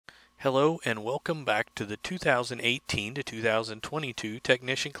Hello and welcome back to the 2018 to 2022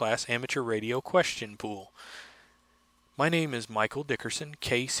 Technician Class Amateur Radio Question Pool. My name is Michael Dickerson,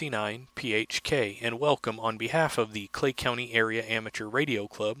 KC9PHK, and welcome on behalf of the Clay County Area Amateur Radio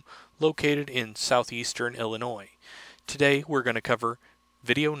Club located in southeastern Illinois. Today we're going to cover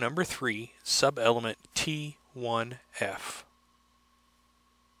video number 3, Subelement T1F.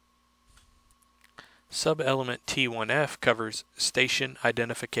 Subelement T1F covers station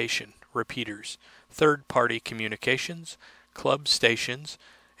identification, repeaters, third-party communications, club stations,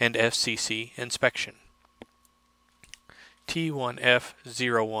 and FCC inspection.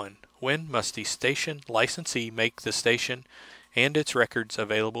 T1F01. When must the station licensee make the station and its records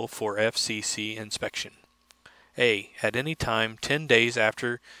available for FCC inspection? A. At any time 10 days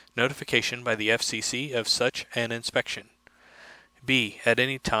after notification by the FCC of such an inspection. B. At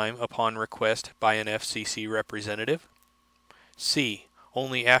any time upon request by an FCC representative. C.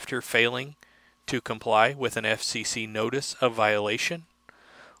 Only after failing to comply with an FCC notice of violation.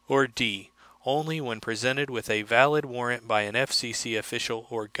 Or D. Only when presented with a valid warrant by an FCC official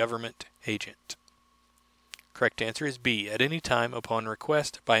or government agent. Correct answer is B. At any time upon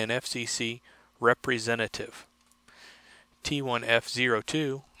request by an FCC representative.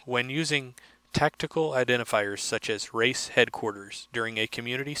 T1F02. When using tactical identifiers such as race headquarters during a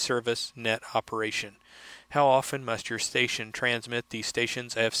community service net operation, how often must your station transmit the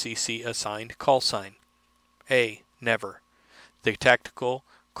station's FCC-assigned call sign? A. Never. The tactical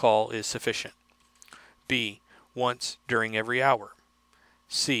call is sufficient. B. Once during every hour.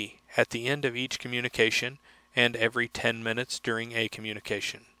 C. At the end of each communication and every 10 minutes during a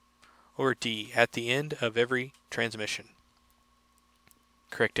communication. Or D. At the end of every transmission.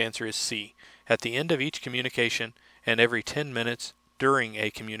 Correct answer is C. At the end of each communication and every 10 minutes during a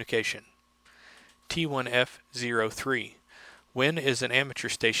communication. T1F03. When is an amateur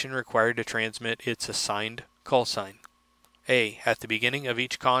station required to transmit its assigned call sign? A. At the beginning of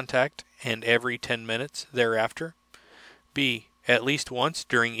each contact and every 10 minutes thereafter. B. At least once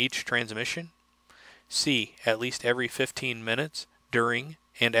during each transmission. C. At least every 15 minutes during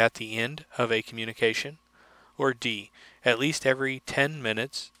and at the end of a communication. Or D. At least every 10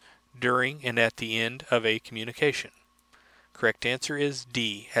 minutes during and at the end of a communication. Correct answer is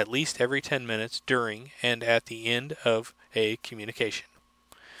D. At least every 10 minutes during and at the end of a communication.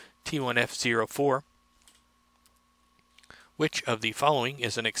 T1F04. Which of the following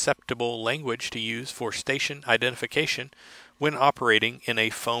is an acceptable language to use for station identification when operating in a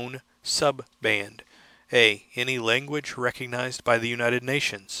phone subband? A. Any language recognized by the United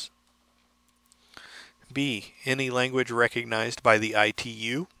Nations. B. Any language recognized by the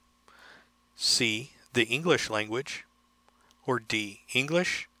ITU. C. The English language. Or D.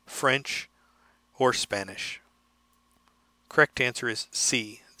 English, French, or Spanish. Correct answer is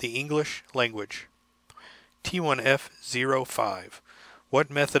C. The English language. T1F05. What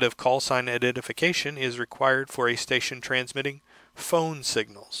method of call sign identification is required for a station transmitting phone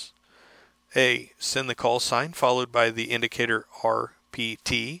signals? A. Send the call sign followed by the indicator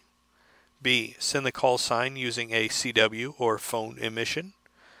RPT. B. Send the call sign using a CW or phone emission.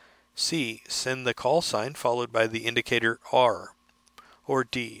 C. Send the call sign followed by the indicator R. Or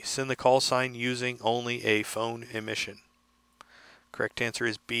D. Send the call sign using only a phone emission. Correct answer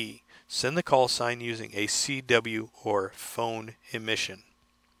is B. Send the call sign using a CW or phone emission.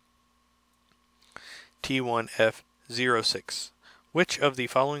 T1F06. Which of the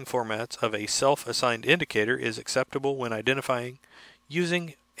following formats of a self-assigned indicator is acceptable when identifying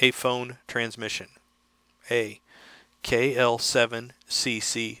using a phone transmission? A.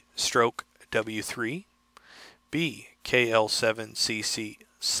 KL7CC/W3. B.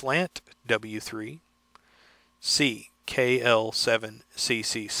 KL7CC/W3. C.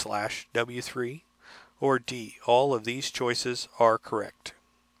 KL7CC/W3. Or D. All of these choices are correct.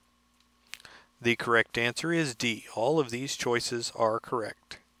 The correct answer is D. All of these choices are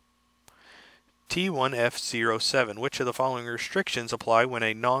correct. T1F07. Which of the following restrictions apply when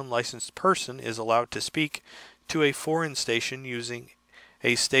a non-licensed person is allowed to speak to a foreign station using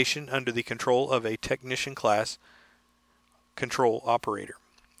a station under the control of a technician class control operator?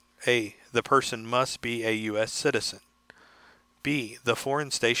 A. The person must be a U.S. citizen. B. The foreign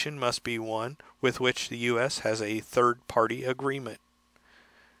station must be one with which the U.S. has a third-party agreement.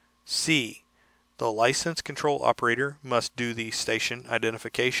 C. The license control operator must do the station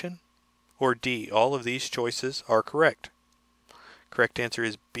identification. Or D. All of these choices are correct. Correct answer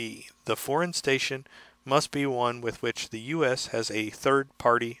is B. The foreign station must be one with which the U.S. has a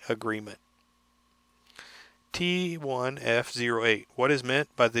third-party agreement. T1F08. What is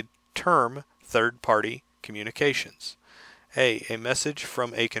meant by the term third-party communications? A message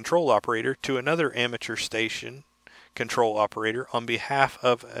from a control operator to another amateur station control operator on behalf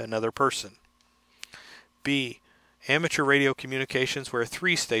of another person. B. Amateur radio communications where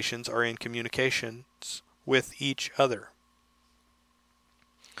 3 stations are in communications with each other.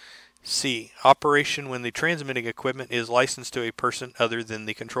 C. Operation when the transmitting equipment is licensed to a person other than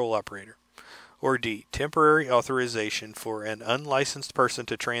the control operator. Or D. Temporary authorization for an unlicensed person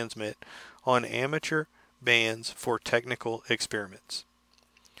to transmit on amateur bands for technical experiments.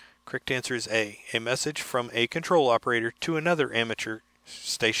 Correct answer is A message from a control operator to another amateur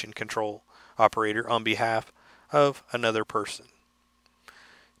station control operator on behalf of another person.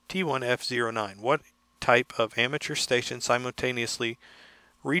 T1F09. What type of amateur station simultaneously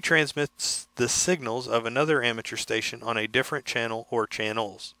retransmits the signals of another amateur station on a different channel or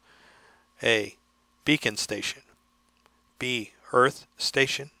channels? A. Beacon station. B. Earth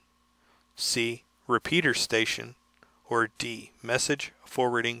station. C. Repeater station. Or D. Message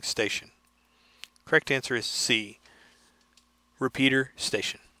forwarding station. Correct answer is C. Repeater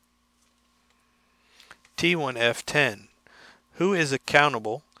station. T1F10. Who is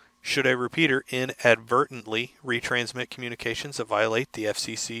accountable should a repeater inadvertently retransmit communications that violate the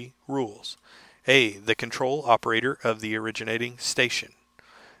FCC rules? A. The control operator of the originating station.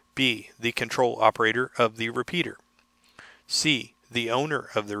 B. The control operator of the repeater. C. The owner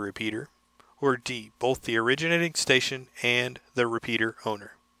of the repeater. Or D. Both the originating station and the repeater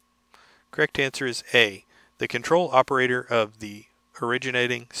owner. Correct answer is A. The control operator of the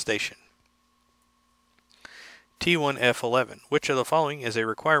originating station. T1F11. Which of the following is a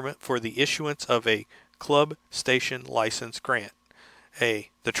requirement for the issuance of a club station license grant?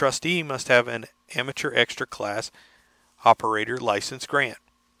 A. The trustee must have an amateur extra class operator license grant.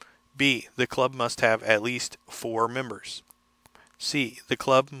 B. The club must have at least 4 members. C. The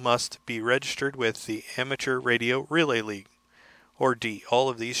club must be registered with the Amateur Radio Relay League. Or D. All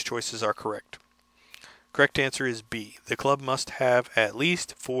of these choices are correct. Correct answer is B. The club must have at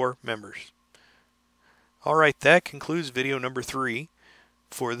least 4 members. Alright, that concludes video number 3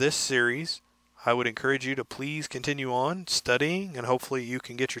 for this series. I would encourage you to please continue on studying, and hopefully you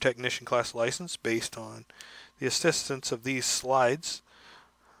can get your technician class license based on the assistance of these slides.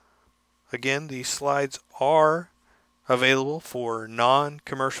 Again, these slides are available for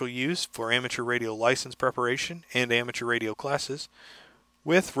non-commercial use for amateur radio license preparation and amateur radio classes,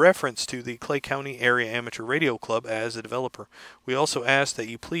 with reference to the Clay County Area Amateur Radio Club as a developer. We also ask that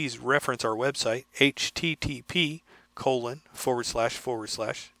you please reference our website,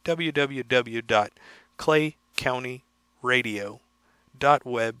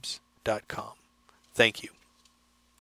 http://www.claycountyradio.webs.com. Thank you.